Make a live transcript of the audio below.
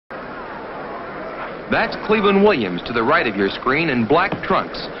That's Cleveland Williams to the right of your screen in black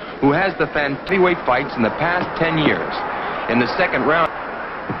trunks, who has the heavyweight fights in the past 10 years. In the second round,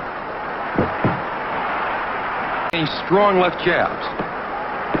 strong left jabs.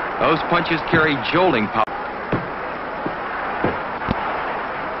 Those punches carry jolting power.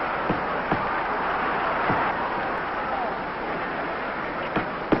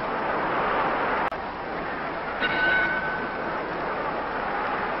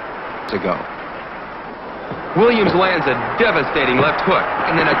 Ago. Williams lands a devastating left hook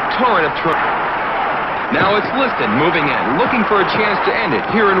and then a torrent of trunk. Now it's Liston moving in, looking for a chance to end it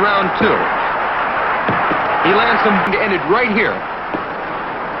here in round 2. He lands something to end it right here.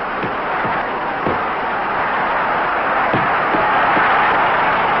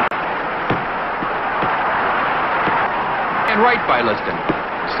 And right by Liston.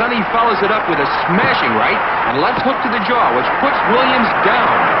 Sonny follows it up with a smashing right and left hook to the jaw, which puts Williams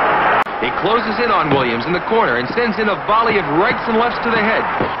down. He closes in on Williams in the corner and sends in a volley of rights and lefts to the head.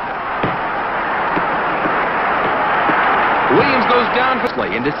 Williams goes down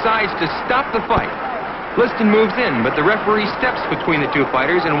quickly and decides to stop the fight. Liston moves in, but the referee steps between the two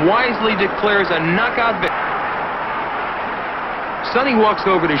fighters and wisely declares a knockout victory. Sonny walks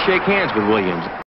over to shake hands with Williams.